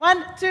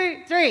1,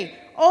 2, 3.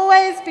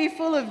 Always be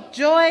full of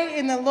joy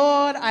in the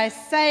Lord. I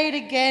say it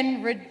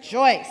again,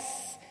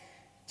 rejoice.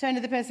 Turn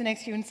to the person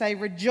next to you and say,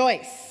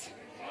 rejoice.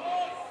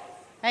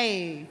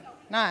 Hey,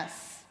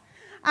 nice.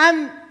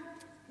 When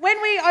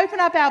we open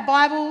up our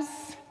Bibles,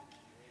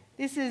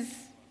 this is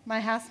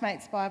my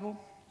housemate's Bible,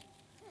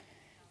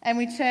 and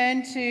we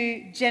turn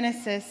to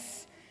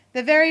Genesis,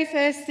 the very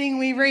first thing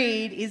we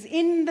read is,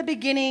 in the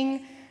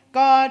beginning,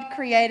 God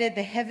created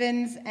the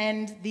heavens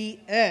and the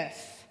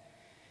earth.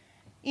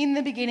 In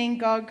the beginning,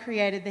 God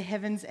created the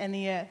heavens and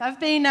the earth. I've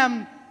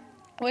been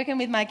working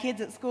with my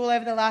kids at school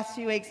over the last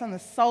few weeks on the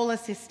solar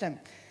system.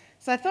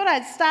 So I thought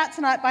I'd start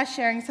tonight by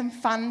sharing some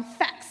fun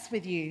facts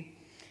with you.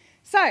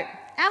 So,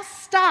 our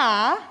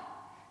star,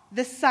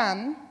 the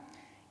sun,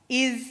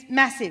 is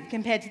massive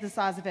compared to the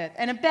size of Earth.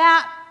 And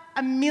about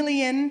 1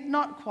 million,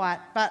 not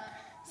quite, but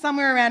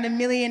somewhere around 1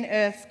 million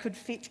Earths could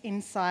fit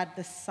inside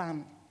the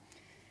sun.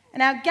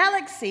 And our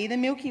galaxy, the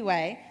Milky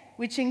Way,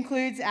 which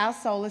includes our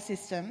solar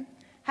system,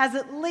 has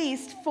at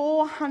least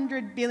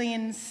 400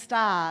 billion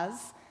stars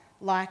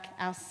like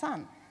our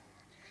sun.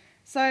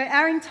 So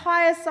our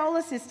entire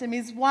solar system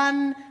is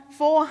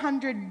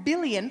 1/400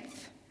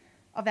 billionth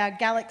of our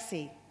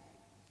galaxy.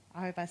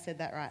 I hope I said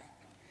that right.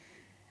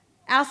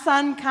 Our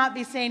sun can't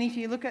be seen. If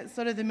you look at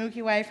sort of the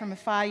Milky Way from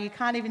afar, you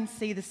can't even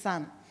see the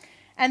sun.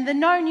 And the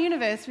known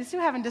universe, we still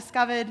haven't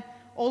discovered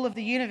all of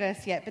the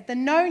universe yet, but the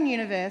known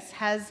universe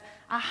has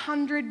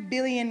 100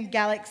 billion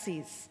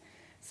galaxies.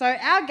 So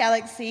our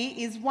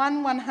galaxy is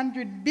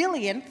 1/100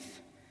 billionth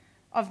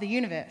of the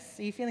universe.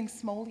 Are you feeling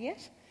small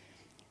yet?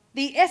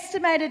 The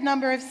estimated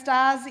number of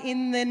stars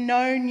in the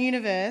known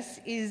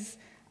universe is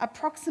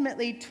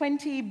approximately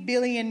 20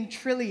 billion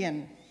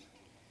trillion,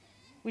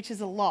 which is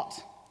a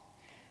lot.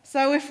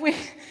 So I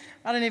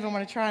don't even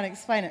want to try and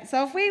explain it.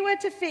 So if we were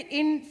to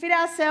fit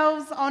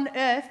ourselves on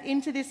Earth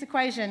into this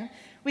equation,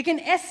 we can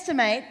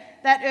estimate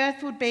that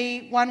Earth would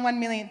be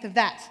 1/1,000,000th of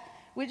that,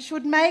 which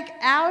would make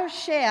our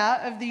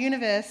share of the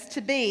universe to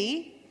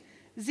be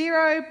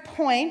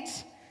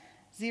 0.0000000.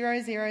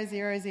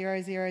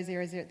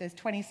 There's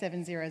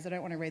 27 zeros. I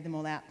don't want to read them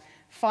all out.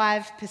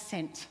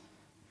 5%.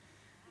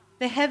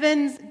 The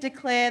heavens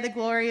declare the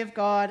glory of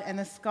God, and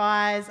the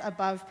skies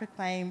above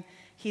proclaim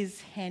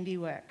his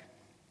handiwork.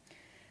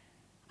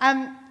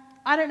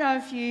 I don't know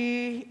if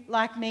you,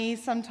 like me,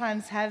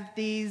 sometimes have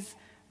these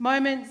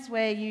moments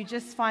where you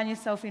just find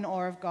yourself in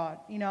awe of God.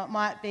 You know, it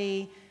might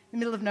be in the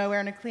middle of nowhere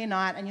on a clear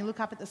night and you look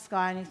up at the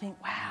sky and you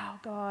think, wow,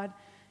 God,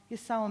 you're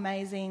so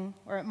amazing.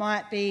 Or it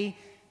might be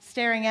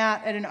staring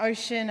out at an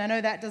ocean. I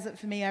know that does it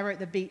for me. I wrote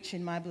the beach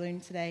in my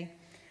balloon today.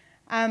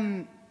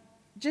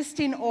 Just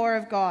in awe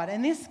of God.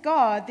 And this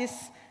God,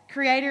 this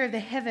creator of the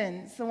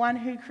heavens, the one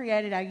who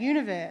created our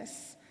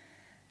universe,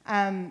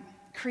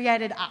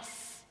 created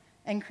us.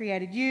 And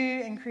created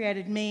you and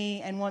created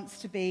me and wants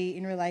to be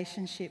in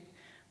relationship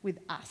with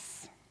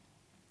us.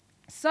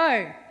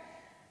 So,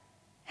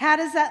 how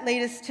does that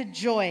lead us to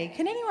joy?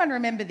 Can anyone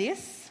remember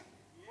this?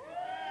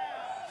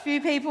 A few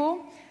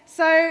people.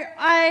 So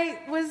I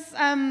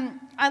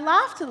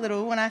laughed a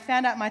little when I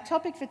found out my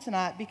topic for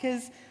tonight,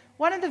 because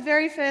one of the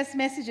very first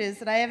messages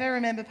that I ever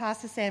remember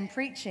Pastor Sam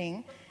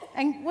preaching,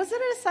 and was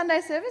it at a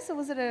Sunday service or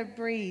was it a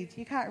Breathe?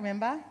 You can't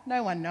remember?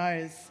 No one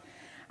knows.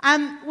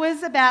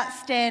 Was about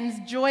Stan's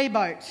joy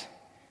boat.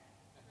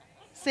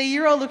 See,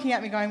 you're all looking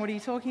at me going, what are you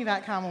talking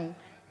about, Carmel?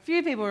 A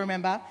few people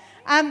remember.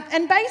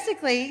 And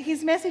basically,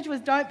 his message was,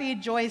 don't be a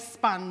joy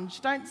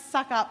sponge. Don't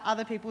suck up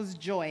other people's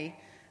joy.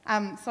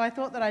 So I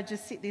thought that I'd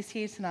just sit this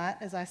here tonight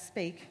as I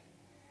speak,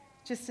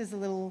 just as a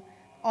little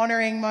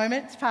honouring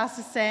moment to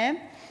Pastor Sam.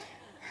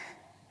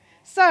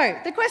 So,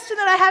 the question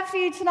that I have for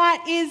you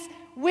tonight is,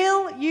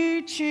 will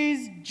you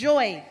choose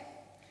joy?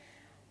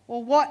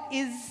 Well, what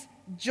is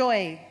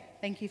joy?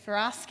 Thank you for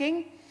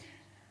asking.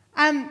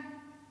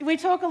 We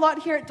talk a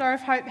lot here at Door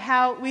of Hope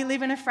how we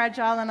live in a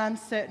fragile and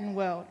uncertain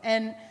world.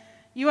 And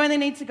you only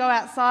need to go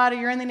outside, or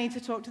you only need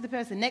to talk to the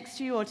person next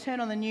to you, or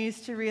turn on the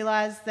news to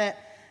realise that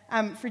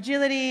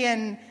fragility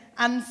and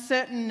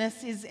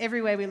uncertainness is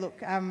everywhere we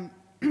look.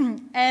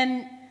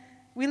 And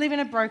we live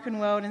in a broken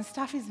world, and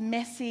stuff is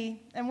messy,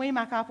 and we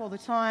muck up all the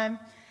time.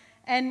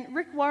 And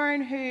Rick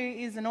Warren, who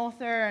is an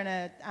author and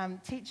a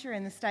teacher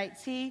in the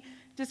States, he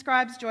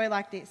describes joy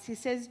like this. He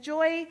says,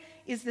 joy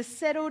is the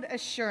settled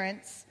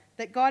assurance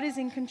that God is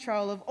in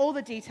control of all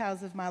the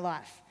details of my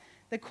life,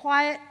 the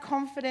quiet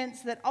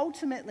confidence that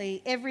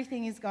ultimately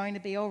everything is going to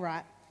be all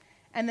right,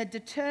 and the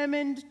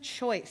determined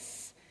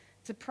choice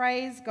to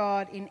praise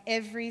God in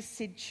every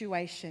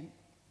situation.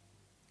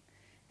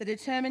 The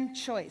determined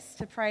choice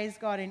to praise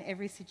God in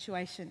every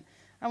situation.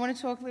 I want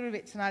to talk a little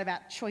bit tonight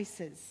about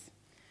choices.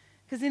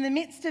 Because in the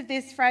midst of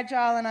this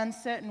fragile and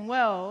uncertain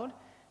world,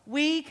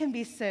 we can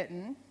be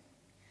certain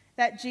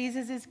that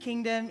Jesus'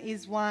 kingdom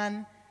is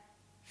one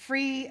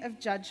free of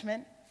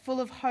judgment, full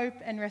of hope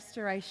and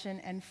restoration,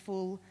 and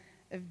full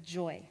of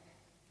joy.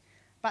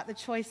 But the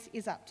choice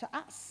is up to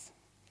us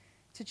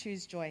to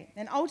choose joy.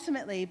 And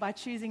ultimately, by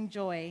choosing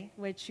joy,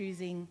 we're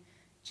choosing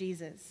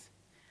Jesus.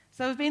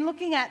 So we've been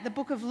looking at the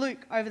book of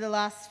Luke over the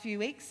last few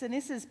weeks, and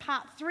this is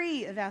part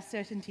 3 of our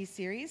Certainty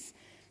series.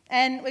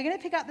 And we're going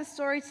to pick up the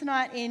story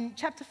tonight in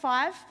chapter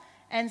 5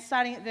 and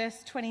starting at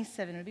verse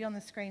 27. It'll be on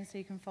the screen so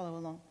you can follow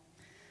along.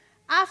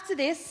 After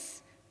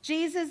this,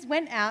 Jesus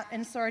went out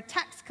and saw a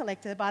tax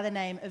collector by the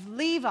name of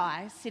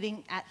Levi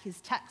sitting at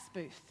his tax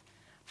booth.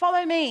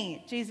 "Follow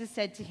me," Jesus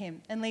said to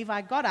him, and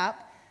Levi got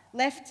up,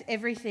 left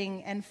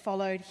everything and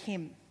followed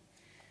him.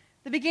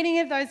 The beginning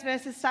of those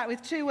verses start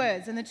with 2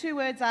 words, and the 2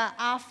 words are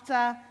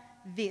 "after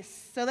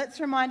this." So let's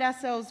remind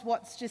ourselves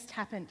what's just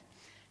happened.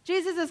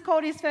 Jesus has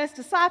called his first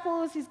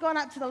disciples. He's gone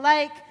up to the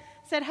lake,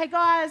 said, "Hey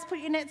guys, put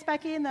your nets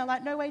back in." They're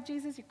like, "No way,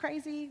 Jesus, you're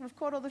crazy. We've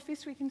caught all the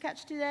fish we can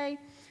catch today."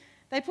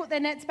 They put their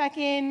nets back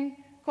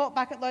in, caught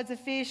bucket loads of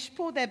fish,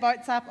 pulled their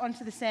boats up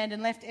onto the sand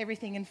and left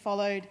everything and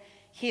followed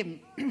him.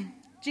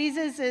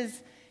 Jesus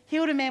has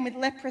healed a man with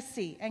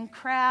leprosy, and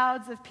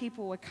crowds of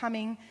people were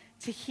coming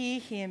to hear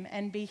him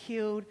and be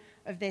healed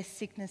of their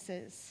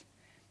sicknesses.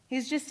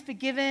 He's just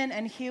forgiven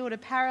and healed a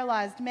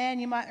paralyzed man.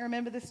 You might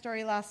remember the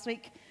story last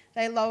week.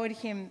 They lowered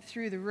him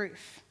through the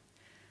roof.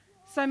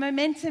 So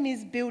momentum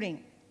is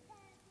building.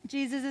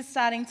 Jesus is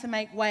starting to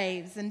make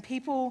waves, and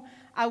people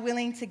are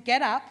willing to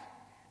get up,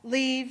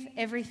 leave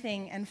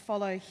everything and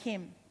follow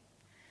him.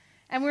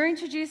 And we're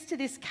introduced to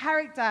this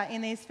character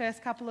in these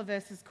first couple of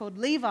verses called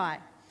Levi,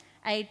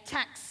 a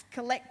tax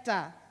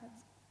collector.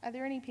 Are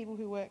there any people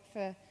who work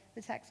for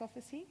the tax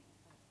office here?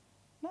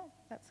 No,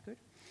 that's good.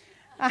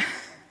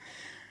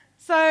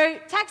 So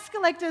tax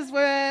collectors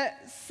were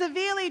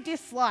severely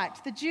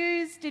disliked. The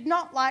Jews did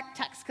not like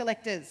tax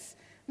collectors,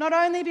 not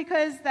only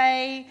because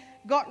they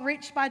got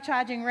rich by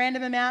charging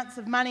random amounts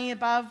of money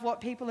above what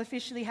people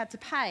officially had to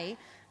pay,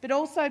 but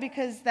also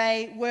because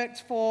they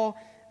worked for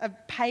a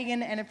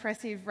pagan and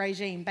oppressive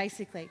regime,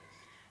 basically.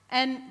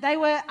 And they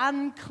were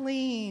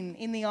unclean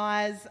in the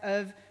eyes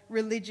of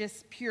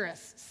religious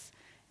purists,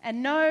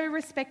 and no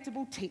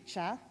respectable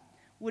teacher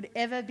would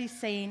ever be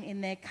seen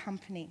in their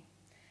company.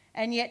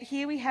 And yet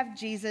here we have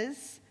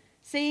Jesus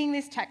seeing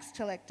this tax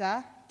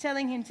collector,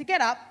 telling him to get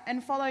up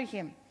and follow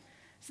him.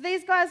 So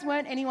these guys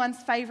weren't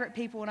anyone's favourite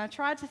people, and I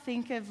tried to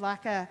think of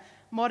like a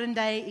modern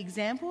day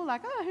example,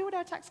 like, oh, who would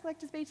our tax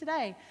collectors be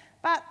today?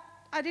 But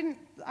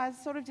I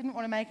sort of didn't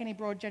want to make any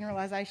broad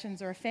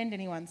generalisations or offend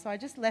anyone, so I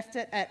just left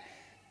it at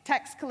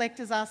tax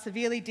collectors are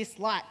severely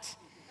disliked.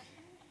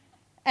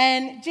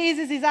 And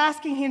Jesus is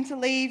asking him to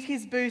leave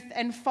his booth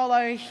and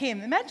follow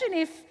him. Imagine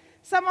if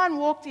someone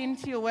walked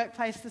into your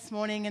workplace this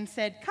morning and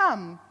said,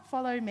 "Come,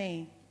 follow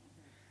me."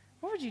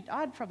 What would you?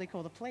 I'd probably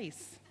call the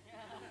police.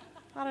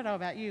 I don't know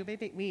about you, it'd be a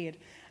bit weird.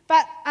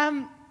 But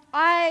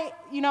I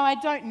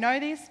don't know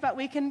this, but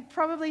we can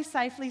probably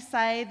safely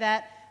say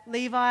that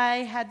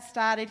Levi had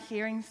started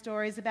hearing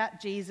stories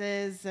about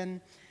Jesus, and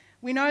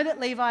we know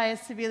that Levi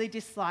is severely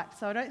disliked,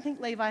 so I don't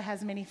think Levi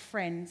has many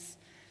friends.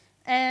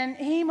 And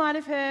he might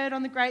have heard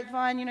on the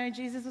grapevine,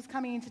 Jesus was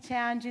coming into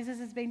town, Jesus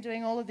has been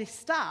doing all of this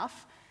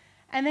stuff.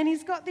 And then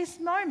he's got this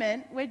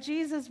moment where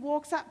Jesus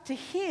walks up to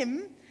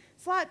him.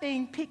 It's like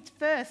being picked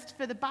first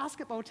for the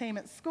basketball team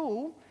at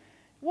school.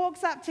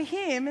 Walks up to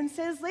him and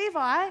says,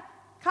 "Levi,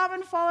 come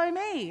and follow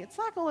me." It's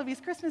like all of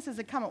his Christmases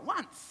had come at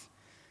once.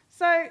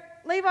 So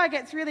Levi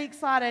gets really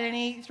excited and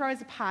he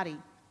throws a party.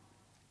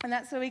 And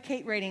that's where we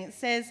keep reading. It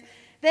says,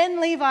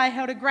 "Then Levi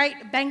held a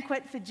great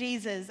banquet for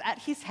Jesus at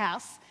his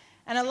house,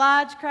 and a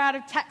large crowd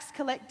of tax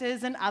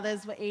collectors and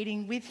others were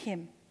eating with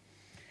him.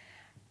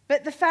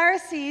 But the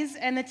Pharisees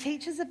and the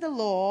teachers of the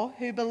law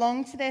who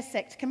belonged to their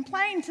sect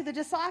complained to the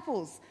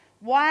disciples,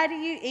 'Why do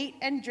you eat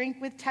and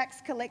drink with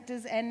tax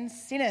collectors and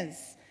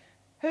sinners?'"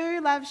 Who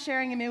loves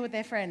sharing a meal with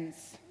their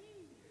friends?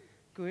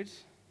 Good.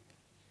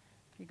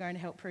 You're going to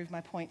help prove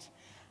my point.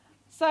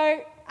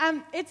 So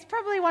it's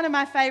probably one of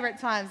my favourite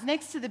times.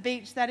 Next to the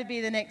beach, that'd be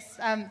the next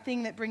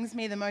thing that brings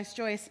me the most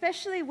joy,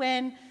 especially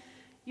when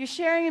you're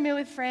sharing a meal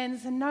with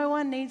friends and no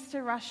one needs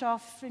to rush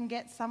off and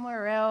get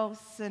somewhere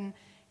else, and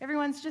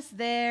everyone's just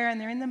there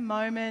and they're in the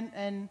moment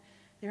and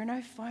there are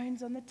no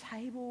phones on the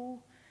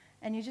table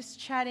and you're just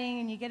chatting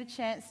and you get a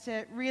chance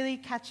to really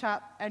catch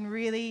up and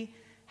really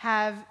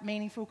have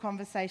meaningful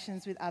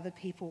conversations with other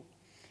people.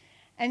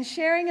 And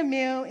sharing a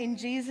meal in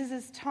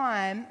Jesus'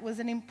 time was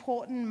an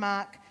important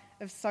mark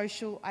of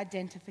social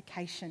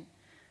identification.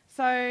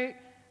 So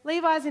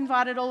Levi's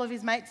invited all of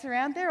his mates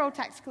around. They're all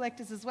tax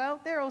collectors as well.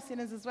 They're all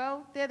sinners as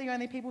well. They're the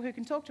only people who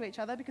can talk to each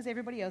other because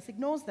everybody else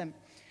ignores them.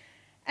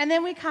 And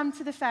then we come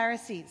to the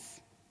Pharisees.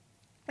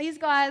 These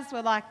guys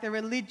were like the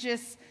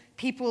religious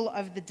people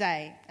of the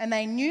day, and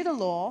they knew the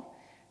law.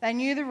 They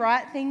knew the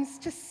right things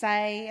to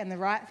say and the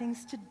right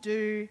things to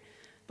do.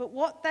 But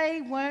what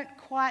they weren't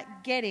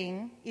quite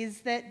getting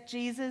is that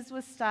Jesus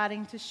was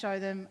starting to show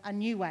them a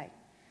new way,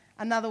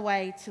 another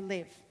way to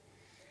live.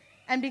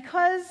 And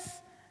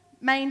because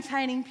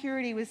maintaining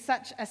purity was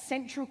such a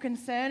central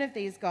concern of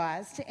these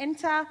guys, to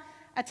enter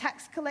a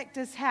tax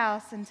collector's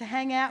house and to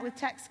hang out with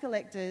tax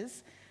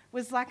collectors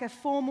was like a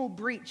formal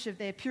breach of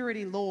their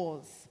purity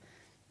laws.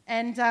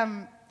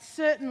 And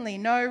certainly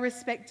no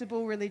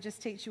respectable religious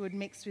teacher would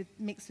mix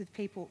with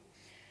people.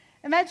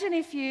 Imagine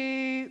if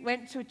you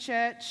went to a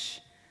church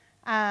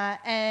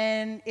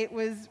and it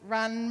was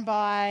run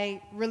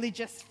by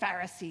religious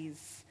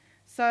Pharisees.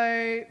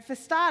 So for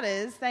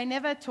starters, they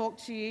never talk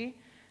to you.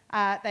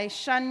 They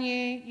shun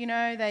you,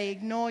 they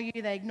ignore you,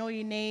 they ignore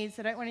your needs.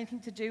 They don't want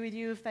anything to do with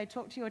you. If they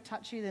talk to you or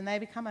touch you, then they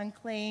become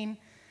unclean.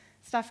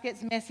 Stuff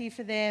gets messy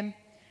for them.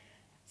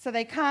 So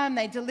they come,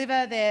 they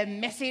deliver their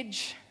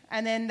message,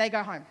 and then they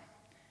go home.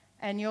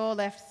 And you're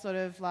left sort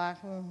of like,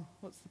 oh,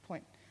 what's the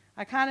point?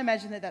 I can't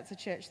imagine that that's a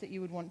church that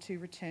you would want to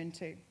return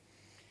to.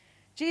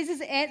 Jesus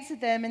answered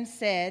them and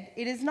said,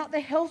 "It is not the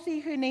healthy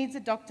who needs a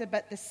doctor,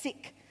 but the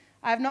sick.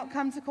 I have not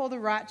come to call the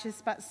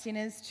righteous, but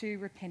sinners to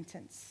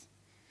repentance."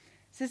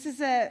 So this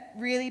is a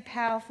really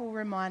powerful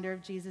reminder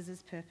of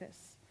Jesus'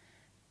 purpose,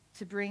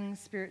 to bring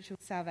spiritual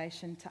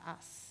salvation to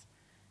us,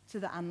 to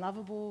the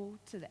unlovable,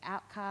 to the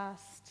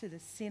outcast, to the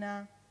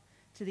sinner,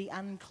 to the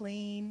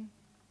unclean.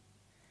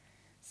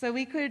 So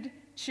we could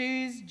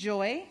choose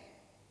joy,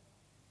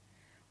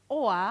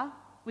 or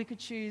we could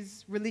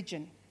choose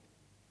religion.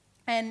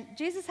 And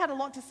Jesus had a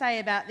lot to say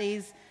about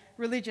these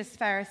religious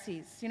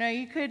Pharisees.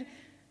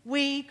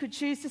 We could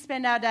choose to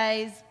spend our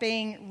days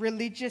being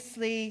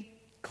religiously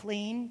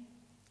clean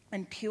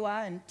and pure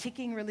and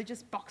ticking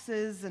religious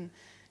boxes and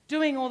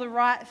doing all the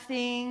right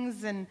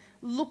things and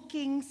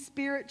looking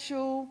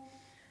spiritual.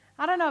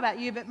 I don't know about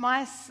you, but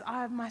my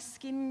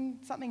skin,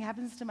 something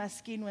happens to my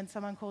skin when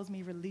someone calls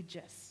me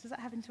religious. Does that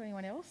happen to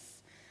anyone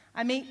else?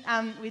 I meet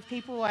with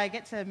people, I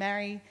get to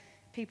marry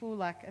people,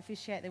 like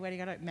officiate their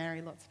wedding. I don't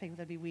marry lots of people,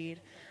 that'd be weird.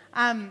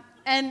 And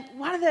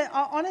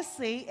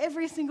honestly,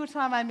 every single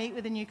time I meet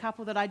with a new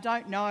couple that I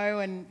don't know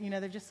and,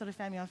 they've just sort of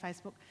found me on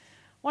Facebook,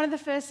 one of the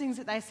first things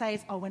that they say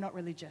is, "Oh, we're not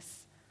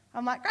religious."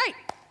 I'm like, "Great,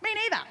 me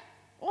neither.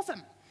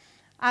 Awesome."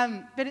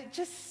 But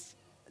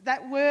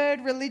that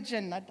word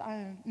religion,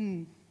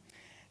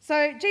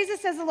 So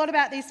Jesus says a lot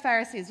about these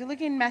Pharisees. We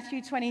look in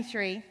Matthew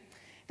 23.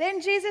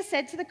 Then Jesus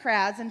said to the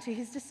crowds and to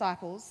his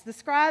disciples, "The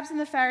scribes and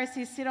the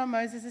Pharisees sit on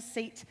Moses'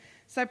 seat,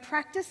 so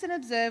practice and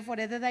observe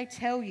whatever they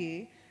tell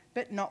you,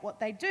 but not what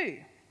they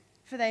do.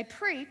 For they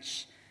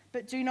preach,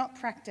 but do not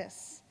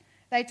practice.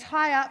 They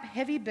tie up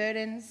heavy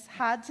burdens,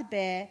 hard to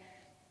bear,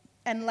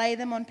 and lay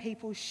them on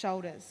people's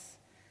shoulders.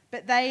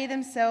 But they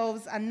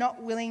themselves are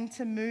not willing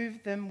to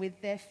move them with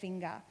their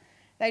finger.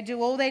 They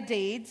do all their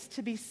deeds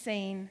to be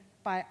seen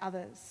by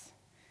others."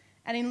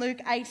 And in Luke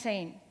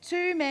 18,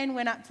 2 men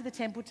went up to the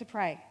temple to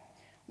pray.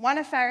 One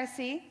a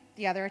Pharisee,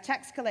 the other a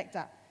tax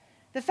collector.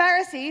 The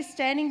Pharisee,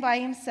 standing by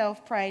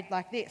himself, prayed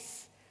like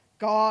this: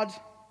 "God,"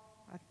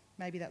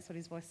 maybe that's what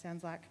his voice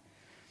sounds like,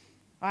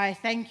 "I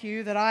thank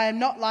you that I am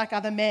not like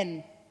other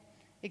men,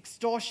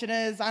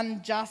 extortioners,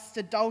 unjust,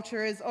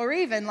 adulterers, or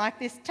even like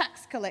this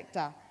tax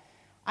collector.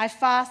 I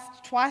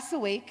fast twice a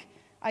week.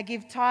 I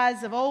give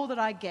tithes of all that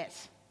I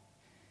get."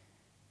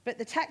 But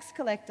the tax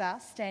collector,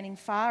 standing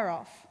far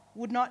off,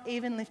 would not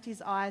even lift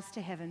his eyes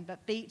to heaven,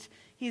 but beat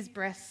his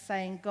breast,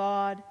 saying,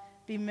 "God,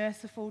 be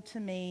merciful to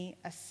me,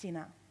 a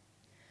sinner."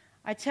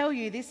 I tell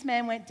you, this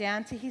man went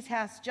down to his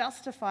house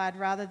justified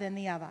rather than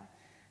the other.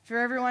 For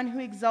everyone who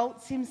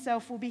exalts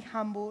himself will be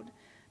humbled,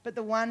 but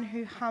the one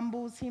who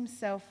humbles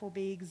himself will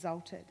be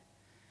exalted.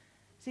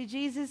 See,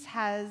 Jesus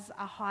has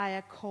a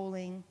higher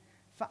calling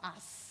for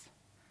us.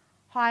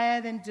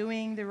 Higher than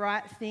doing the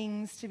right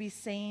things to be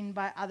seen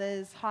by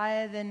others.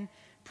 Higher than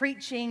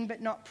preaching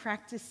but not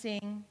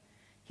practicing.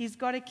 He's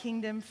got a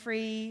kingdom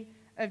free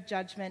of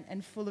judgment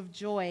and full of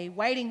joy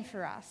waiting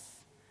for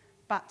us,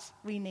 but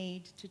we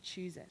need to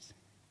choose it.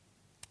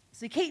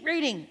 So keep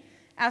reading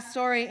our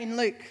story in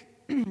Luke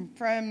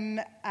from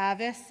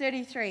verse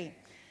 33.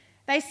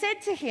 They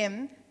said to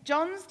him,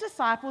 "John's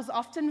disciples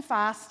often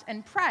fast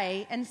and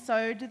pray, and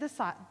so do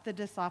the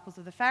disciples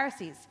of the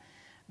Pharisees.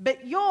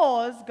 But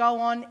yours go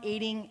on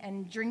eating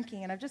and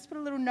drinking." And I've just put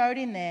a little note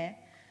in there.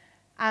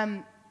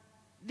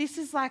 This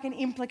is like an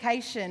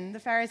implication. The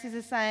Pharisees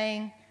are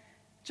saying,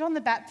 John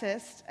the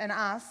Baptist and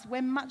us,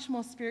 we're much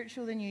more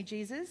spiritual than you,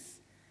 Jesus.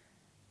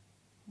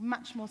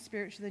 Much more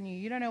spiritual than you.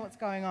 You don't know what's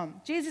going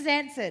on. Jesus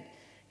answered,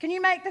 "Can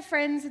you make the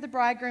friends of the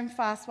bridegroom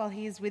fast while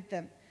he is with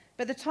them?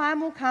 But the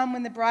time will come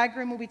when the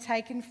bridegroom will be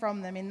taken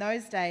from them. In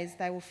those days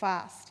they will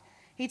fast."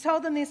 He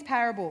told them this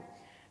parable: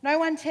 "No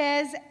one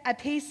tears a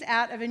piece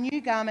out of a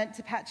new garment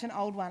to patch an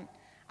old one.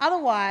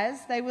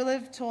 Otherwise they will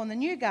have torn the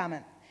new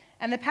garment,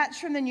 and the patch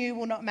from the new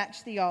will not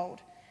match the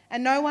old.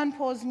 And no one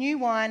pours new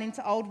wine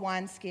into old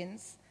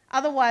wineskins.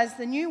 Otherwise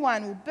the new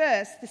wine will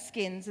burst the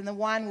skins, and the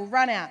wine will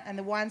run out, and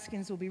the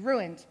wineskins will be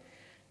ruined.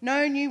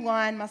 No new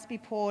wine must be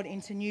poured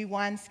into new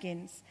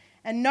wineskins.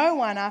 And no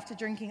one, after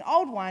drinking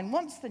old wine,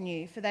 wants the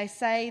new, for they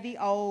say the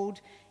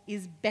old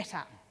is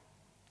better."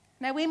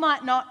 Now, we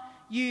might not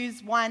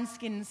use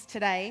wineskins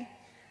today.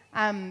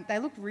 They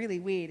look really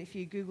weird if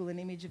you Google an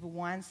image of a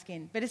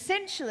wineskin. But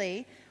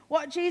essentially,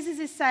 what Jesus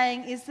is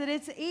saying is that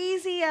it's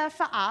easier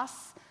for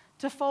us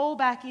to fall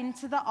back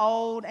into the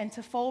old and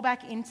to fall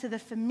back into the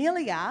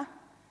familiar,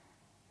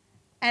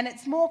 and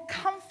it's more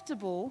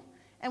comfortable,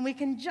 and we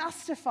can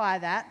justify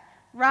that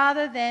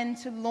rather than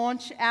to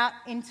launch out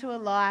into a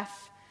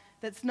life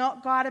that's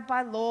not guided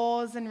by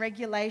laws and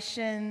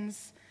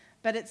regulations,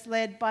 but it's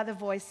led by the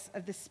voice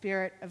of the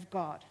Spirit of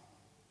God.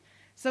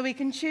 So we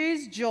can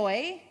choose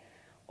joy,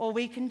 or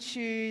we can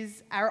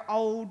choose our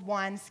old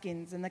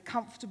wineskins and the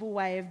comfortable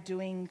way of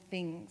doing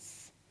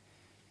things.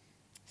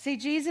 See,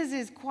 Jesus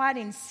is quite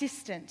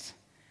insistent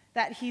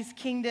that his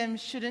kingdom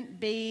shouldn't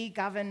be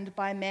governed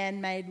by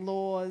man-made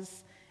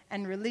laws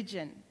and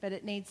religion, but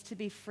it needs to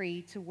be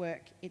free to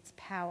work its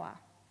power.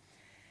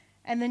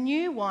 And the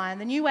new wine,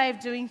 the new way of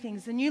doing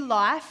things, the new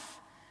life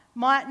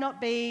might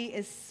not be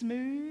as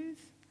smooth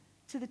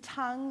to the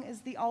tongue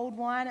as the old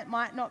wine. It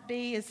might not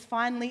be as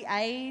finely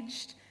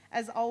aged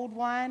as old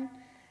wine.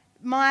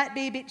 It might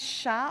be a bit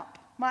sharp,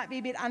 might be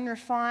a bit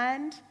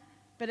unrefined,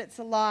 but it's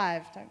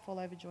alive. Don't fall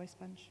over, Joy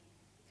Sponge.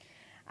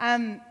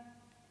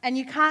 And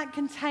you can't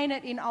contain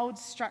it in old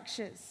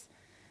structures.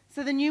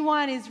 So the new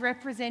wine is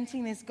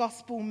representing this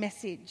gospel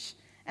message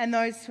and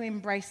those who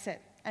embrace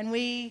it. And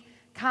we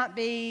can't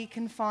be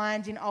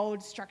confined in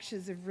old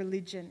structures of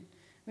religion.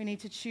 We need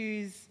to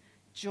choose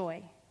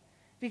joy.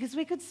 Because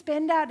we could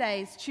spend our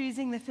days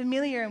choosing the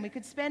familiar, and we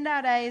could spend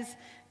our days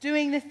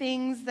doing the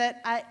things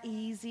that are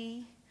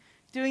easy,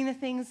 doing the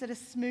things that are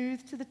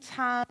smooth to the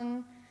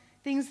tongue,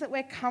 things that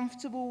we're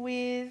comfortable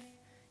with,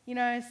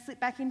 slip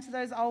back into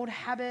those old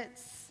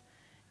habits.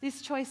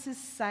 This choice is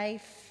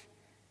safe.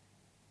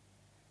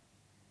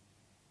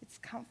 It's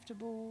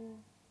comfortable.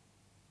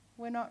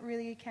 We're not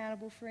really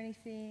accountable for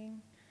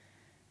anything.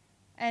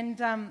 And,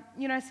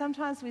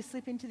 sometimes we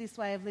slip into this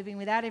way of living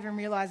without even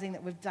realizing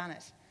that we've done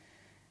it.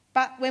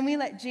 But when we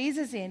let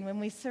Jesus in, when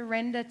we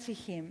surrender to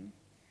him,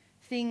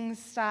 things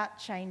start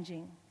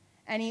changing.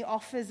 And he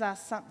offers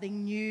us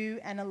something new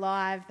and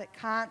alive that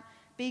can't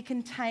be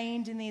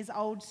contained in these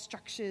old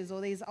structures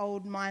or these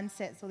old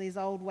mindsets or these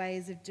old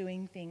ways of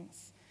doing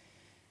things.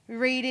 We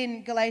read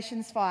in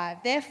Galatians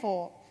 5,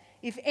 "Therefore,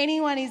 if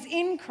anyone is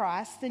in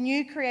Christ, the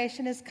new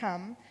creation has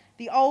come,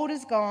 the old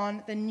is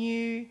gone, the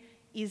new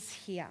is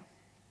here."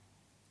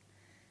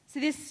 So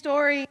this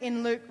story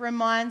in Luke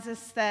reminds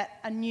us that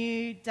a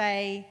new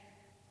day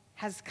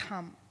has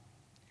come.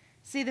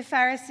 See, the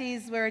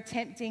Pharisees were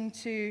attempting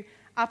to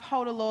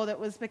uphold a law that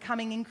was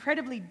becoming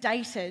incredibly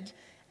dated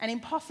and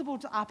impossible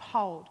to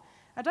uphold.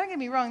 Now, don't get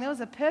me wrong, there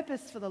was a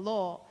purpose for the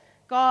law.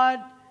 God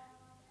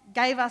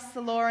gave us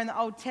the law in the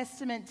Old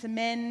Testament to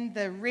mend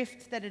the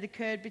rift that had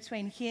occurred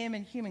between him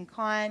and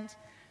humankind.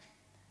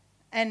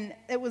 And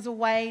it was a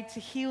way to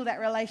heal that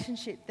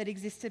relationship that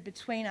existed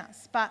between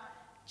us. But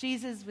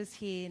Jesus was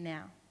here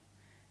now,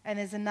 and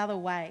there's another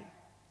way.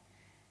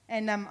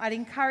 And I'd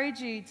encourage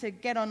you to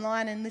get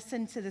online and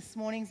listen to this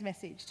morning's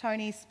message.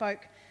 Tony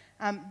spoke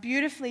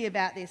beautifully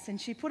about this, and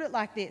she put it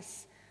like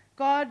this: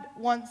 God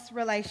wants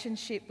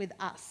relationship with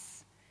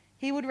us.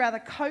 He would rather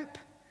cope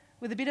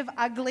with a bit of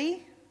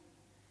ugly,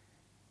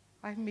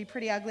 I can be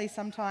pretty ugly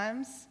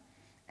sometimes,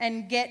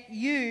 and get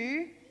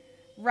you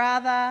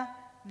rather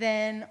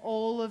than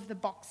all of the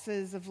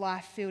boxes of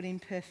life filled in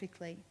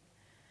perfectly.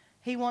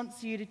 He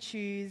wants you to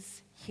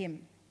choose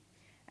him,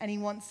 and he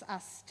wants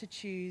us to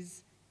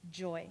choose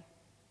joy.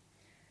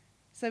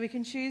 So we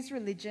can choose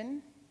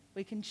religion,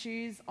 we can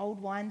choose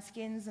old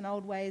wineskins and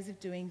old ways of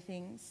doing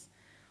things,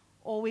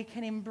 or we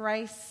can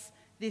embrace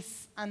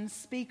this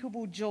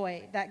unspeakable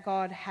joy that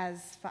God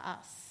has for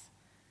us.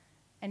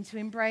 And to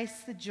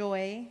embrace the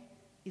joy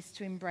is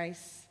to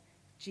embrace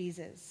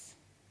Jesus.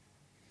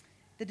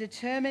 The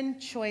determined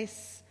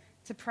choice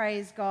to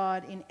praise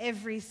God in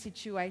every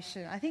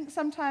situation. I think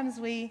sometimes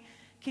we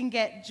can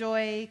get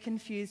joy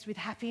confused with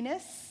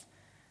happiness.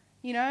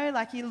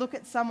 Like you look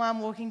at someone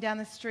walking down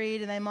the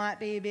street and they might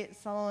be a bit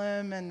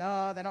solemn and,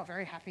 they're not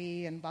very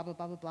happy and blah, blah,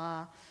 blah, blah,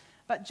 blah.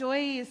 But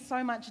joy is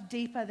so much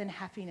deeper than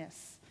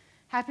happiness.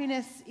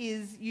 Happiness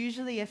is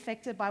usually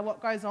affected by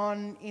what goes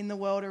on in the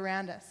world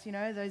around us,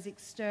 those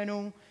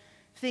external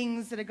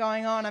things that are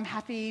going on. I'm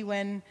happy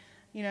when,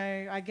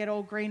 I get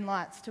all green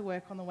lights to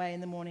work on the way in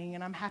the morning,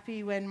 and I'm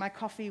happy when my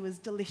coffee was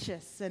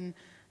delicious, and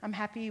I'm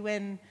happy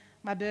when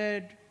my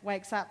bird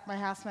wakes up my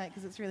housemate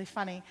because it's really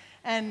funny.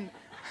 And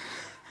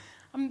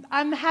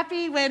I'm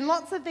happy when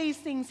lots of these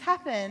things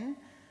happen,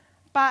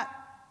 but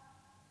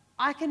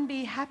I can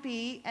be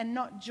happy and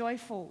not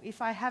joyful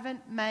if I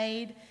haven't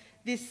made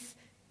this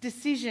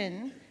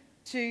decision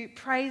to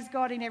praise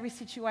God in every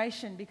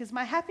situation, because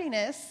my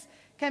happiness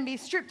can be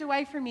stripped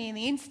away from me in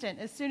the instant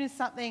as soon as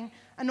something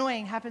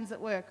annoying happens at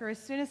work, or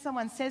as soon as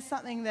someone says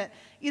something that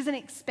isn't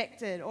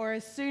expected, or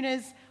as soon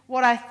as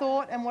what I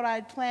thought and what I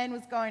had planned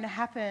was going to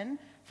happen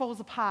falls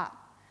apart.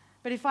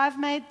 But if I've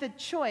made the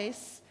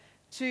choice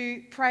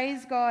to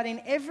praise God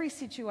in every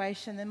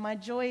situation, then my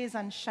joy is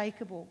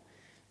unshakable.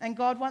 And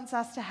God wants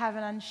us to have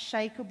an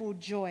unshakable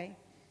joy.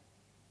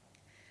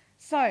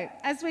 So,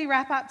 as we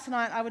wrap up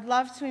tonight, I would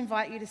love to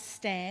invite you to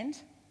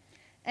stand.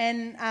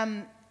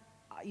 And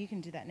you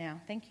can do that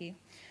now. Thank you.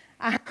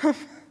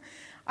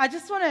 I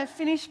just want to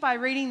finish by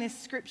reading this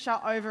scripture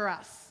over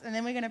us. And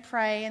then we're going to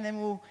pray, and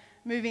then we'll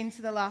move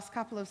into the last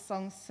couple of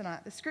songs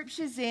tonight. The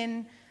scripture's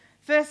in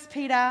 1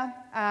 Peter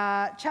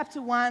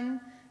chapter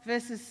 1,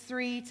 verses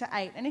 3 to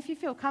 8. And if you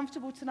feel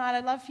comfortable tonight,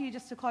 I'd love for you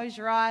just to close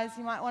your eyes.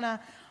 You might want to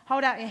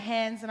hold out your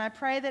hands. And I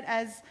pray that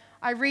as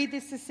I read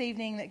this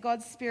evening, that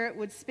God's Spirit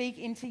would speak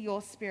into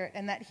your spirit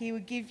and that he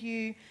would give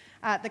you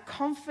the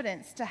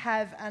confidence to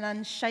have an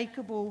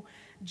unshakable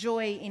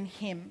joy in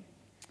him.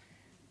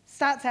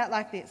 Starts out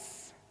like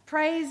this.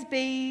 Praise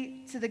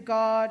be to the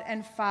God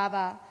and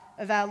Father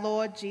of our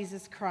Lord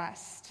Jesus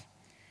Christ.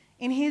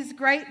 In his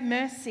great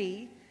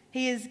mercy,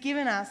 he has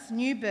given us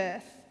new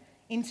birth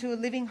into a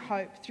living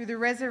hope through the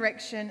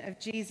resurrection of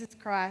Jesus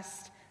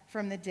Christ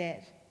from the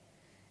dead,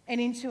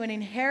 and into an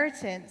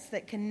inheritance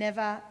that can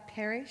never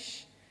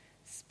perish,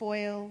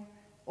 spoil,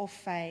 or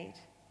fade.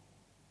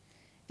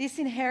 This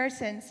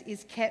inheritance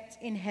is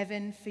kept in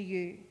heaven for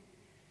you,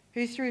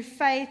 who through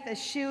faith are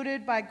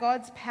shielded by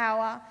God's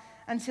power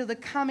until the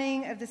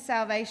coming of the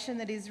salvation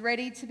that is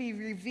ready to be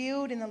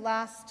revealed in the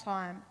last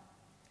time.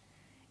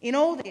 In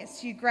all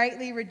this you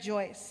greatly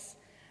rejoice,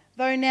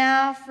 though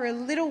now for a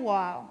little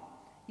while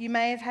you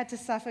may have had to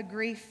suffer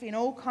grief in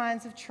all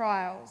kinds of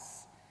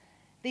trials.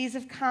 These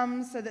have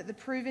come so that the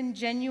proven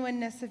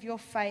genuineness of your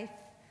faith,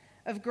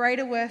 of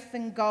greater worth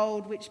than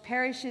gold, which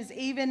perishes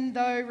even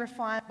though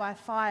refined by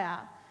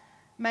fire,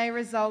 may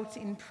result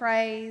in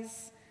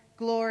praise,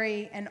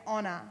 glory, and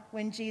honour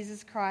when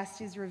Jesus Christ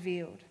is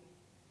revealed.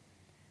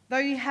 Though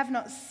you have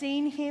not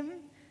seen him,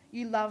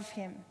 you love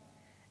him.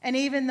 And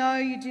even though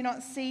you do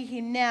not see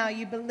him now,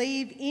 you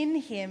believe in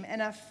him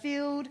and are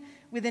filled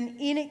with an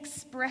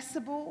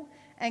inexpressible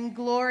and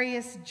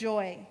glorious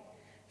joy.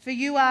 For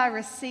you are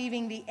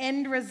receiving the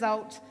end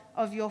result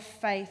of your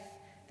faith,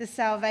 the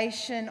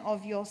salvation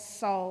of your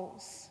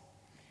souls.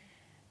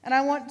 And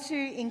I want to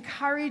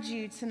encourage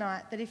you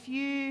tonight that if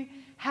you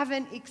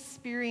haven't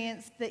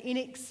experienced the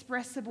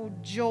inexpressible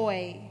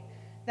joy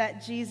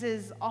that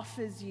Jesus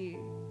offers you,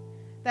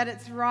 that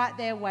it's right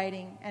there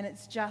waiting and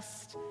it's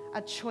just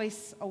a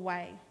choice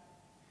away.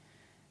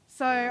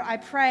 So I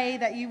pray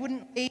that you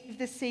wouldn't leave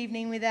this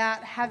evening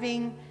without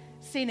having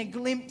seen a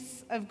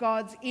glimpse of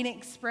God's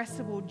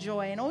inexpressible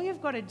joy. And all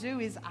you've got to do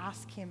is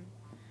ask him.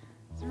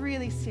 It's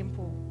really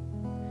simple.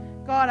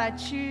 God, I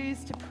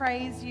choose to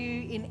praise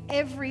you in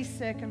every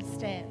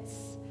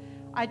circumstance.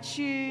 I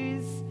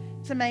choose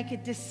to make a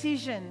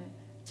decision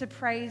to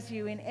praise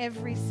you in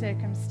every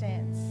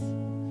circumstance.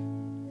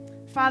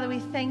 Father, we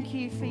thank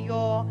you for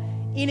your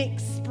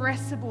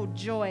inexpressible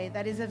joy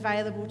that is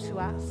available to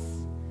us.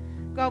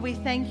 God, we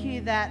thank you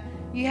that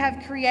you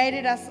have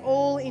created us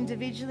all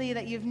individually,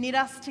 that you've knit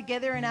us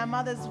together in our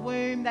mother's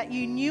womb, that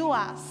you knew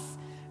us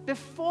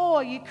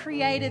before you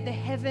created the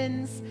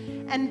heavens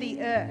and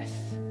the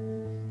earth.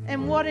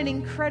 And what an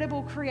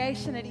incredible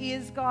creation it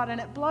is, God. And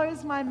it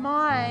blows my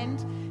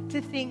mind to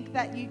think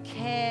that you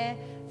care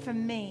for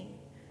me,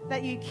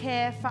 that you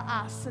care for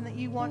us, and that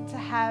you want to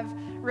have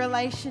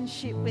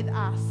relationship with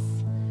us.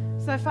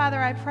 So, Father,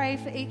 I pray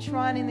for each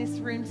one in this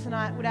room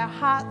tonight. Would our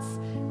hearts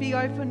be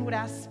open? Would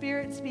our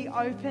spirits be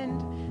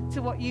opened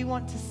to what you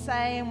want to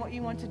say and what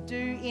you want to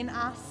do in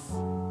us?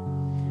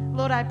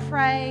 Lord, I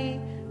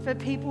pray for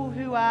people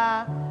who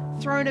are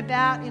thrown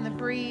about in the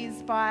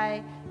breeze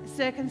by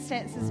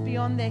circumstances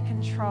beyond their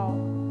control.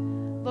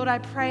 Lord, I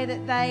pray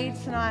that they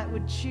tonight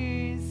would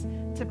choose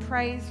to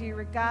praise you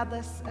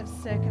regardless of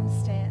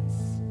circumstance.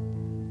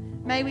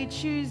 May we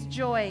choose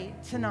joy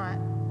tonight.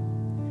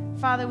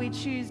 Father, we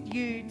choose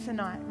you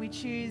tonight. We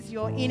choose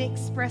your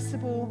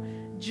inexpressible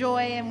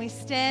joy, and we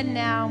stand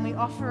now and we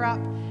offer up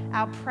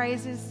our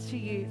praises to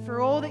you for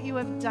all that you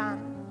have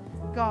done,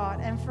 God,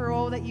 and for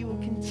all that you will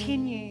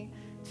continue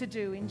to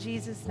do. In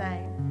Jesus'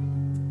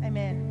 name,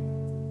 amen.